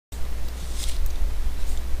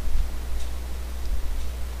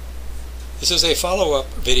This is a follow-up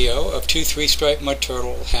video of two three-striped mud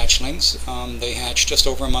turtle hatchlings. They hatched just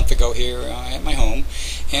over a month ago here at my home,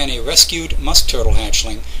 and a rescued musk turtle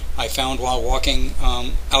hatchling I found while walking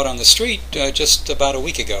out on the street just about a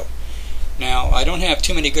week ago. Now, I don't have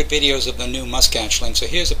too many good videos of the new musk hatchling, so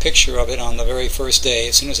here's a picture of it on the very first day.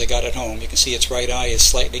 As soon as I got it home, you can see its right eye is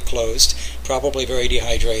slightly closed, probably very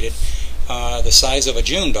dehydrated, the size of a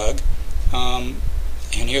June bug.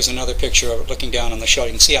 And here's another picture of it looking down on the shell.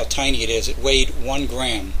 You can see how tiny it is. It weighed 1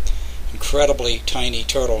 gram. Incredibly tiny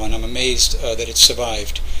turtle, and I'm amazed that it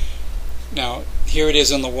survived. Now, here it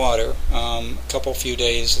is in the water. A few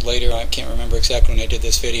days later, I can't remember exactly when I did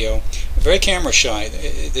this video. Very camera shy.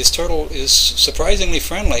 This turtle is surprisingly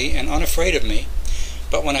friendly and unafraid of me.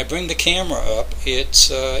 But when I bring the camera up, it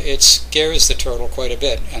scares the turtle quite a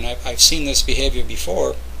bit. And I've seen this behavior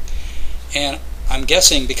before. And I'm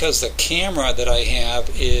guessing because the camera that I have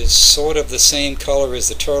is sort of the same color as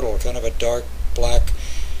the turtle, kind of a dark black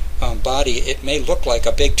body, it may look like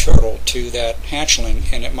a big turtle to that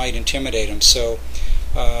hatchling, and it might intimidate him. So,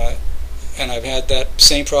 and I've had that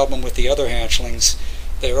same problem with the other hatchlings.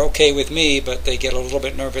 They're okay with me, but they get a little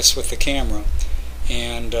bit nervous with the camera,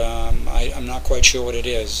 and I'm not quite sure what it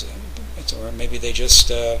is. Or maybe they're just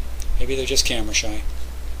camera shy.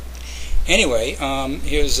 Anyway,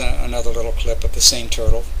 here's another little clip of the same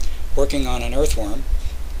turtle working on an earthworm,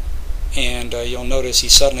 and you'll notice he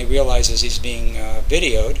suddenly realizes he's being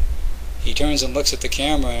videoed. He turns and looks at the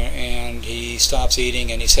camera, and he stops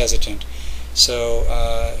eating, and he's hesitant.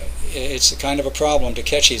 So it's kind of a problem to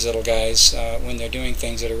catch these little guys when they're doing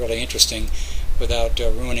things that are really interesting without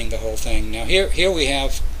ruining the whole thing. Now here we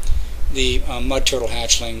have the mud turtle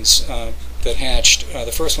hatchlings that hatched.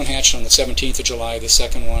 The first one hatched on the 17th of July, the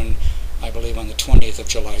second one I believe on the 20th of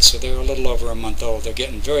July, so they're a little over a month old. They're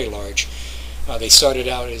getting very large. They started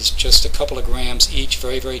out as just a couple of grams each,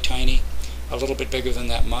 very, very tiny, a little bit bigger than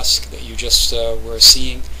that musk that you just were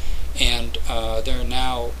seeing, and they're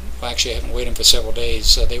now, well, actually I haven't weighed them for several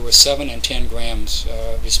days, they were 7 and 10 grams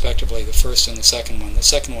respectively, the first and the second one. The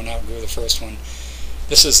second one outgrew the first one.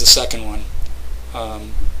 This is the second one.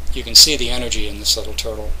 You can see the energy in this little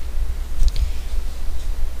turtle.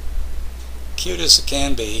 Cute as it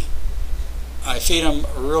can be. I feed them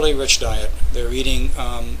a really rich diet. They're eating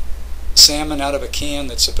salmon out of a can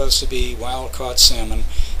that's supposed to be wild-caught salmon.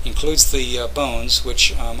 Includes the bones,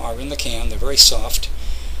 which are in the can. They're very soft.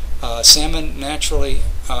 Salmon naturally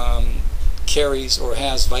carries or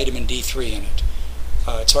has vitamin D3 in it.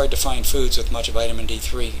 It's hard to find foods with much vitamin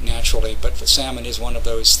D3 naturally, but salmon is one of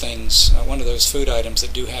those things, one of those food items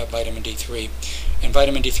that do have vitamin D3. And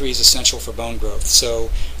vitamin D3 is essential for bone growth.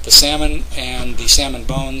 So the salmon and the salmon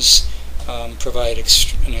bones provide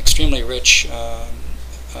an extremely rich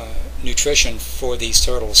nutrition for these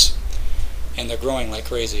turtles, and they're growing like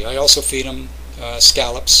crazy. I also feed them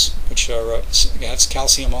scallops, which are has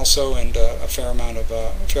calcium also, and a fair amount of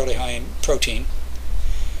fairly high in protein.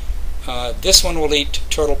 This one will eat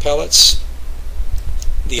turtle pellets.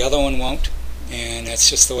 The other one won't, and that's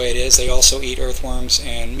just the way it is. They also eat earthworms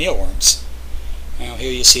and mealworms. Now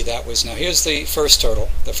here you see that was, now here's the first turtle,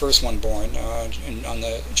 the first one born on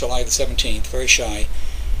the July the 17th, very shy,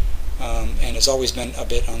 and has always been a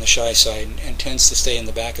bit on the shy side and tends to stay in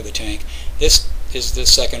the back of the tank. This is the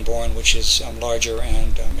second born, which is larger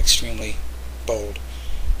and extremely bold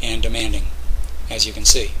and demanding, as you can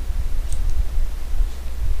see.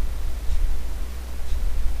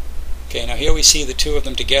 Okay, now here we see the two of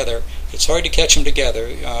them together. It's hard to catch them together.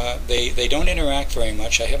 They don't interact very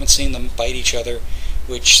much. I haven't seen them bite each other,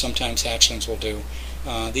 which sometimes hatchlings will do.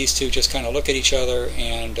 These two just kind of look at each other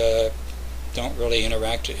and don't really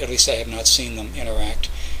interact. At least I have not seen them interact.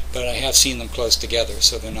 But I have seen them close together,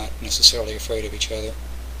 so they're not necessarily afraid of each other.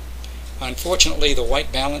 Unfortunately, the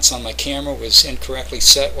white balance on my camera was incorrectly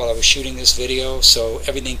set while I was shooting this video, so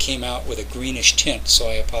everything came out with a greenish tint, so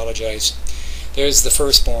I apologize. There's the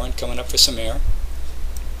firstborn coming up for some air.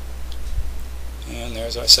 And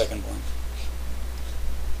there's our secondborn.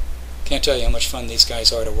 Can't tell you how much fun these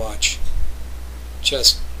guys are to watch.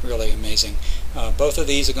 Just really amazing. Both of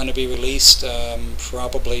these are going to be released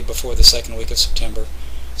probably before the second week of September.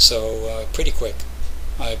 So pretty quick.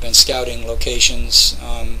 I've been scouting locations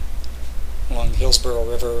along the Hillsborough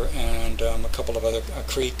River and a couple of other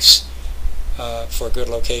creeks for good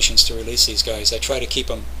locations to release these guys. I try to keep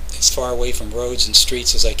them as far away from roads and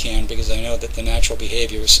streets as I can, because I know that the natural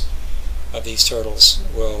behaviors of these turtles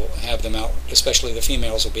will have them out, especially the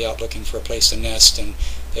females will be out looking for a place to nest, and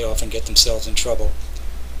they often get themselves in trouble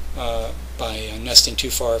by nesting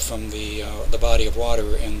too far from the body of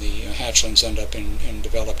water, and the hatchlings end up in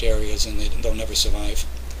developed areas, and they'll never survive.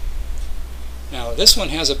 Now this one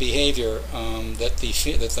has a behavior that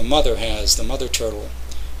the mother has, the mother turtle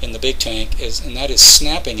in the big tank, and that is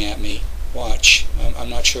snapping at me. Watch. I'm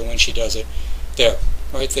not sure when she does it. There,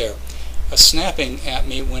 right there. Snapping at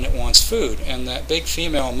me when it wants food. And that big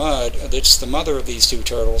female mud, that's the mother of these two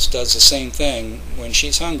turtles, does the same thing. When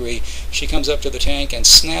she's hungry, she comes up to the tank and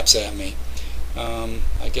snaps at me.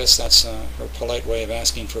 I guess that's her polite way of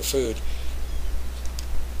asking for food.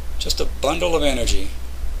 Just a bundle of energy.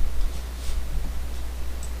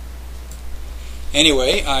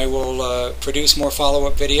 Anyway, I will produce more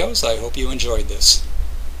follow-up videos. I hope you enjoyed this.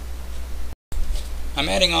 I'm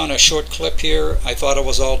adding on a short clip here. I thought it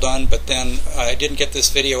was all done, but then I didn't get this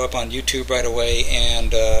video up on YouTube right away,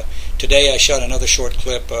 and today I shot another short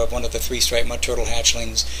clip of one of the three-striped mud turtle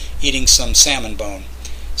hatchlings eating some salmon bone.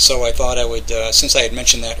 So I thought I would, since I had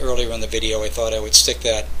mentioned that earlier in the video, I thought I would stick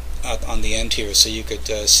that on the end here so you could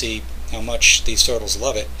see how much these turtles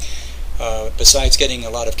love it. Besides getting a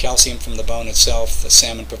lot of calcium from the bone itself, the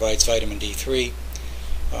salmon provides vitamin D3.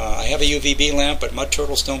 I have a UVB lamp, but mud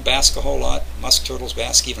turtles don't bask a whole lot. Musk turtles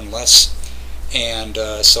bask even less. And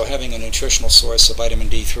so having a nutritional source of vitamin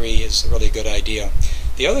D3 is really a good idea.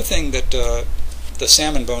 The other thing that the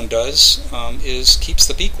salmon bone does is keeps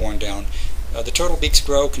the beak worn down. The turtle beaks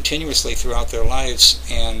grow continuously throughout their lives,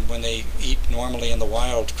 and when they eat normally in the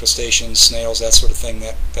wild, crustaceans, snails, that sort of thing,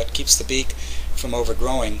 that keeps the beak from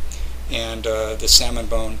overgrowing. And the salmon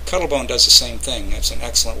bone, cuttle bone does the same thing. It's an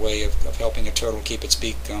excellent way of helping a turtle keep its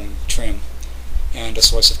beak trim, and a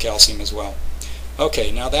source of calcium as well.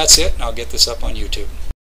 Okay, now that's it. I'll get this up on YouTube.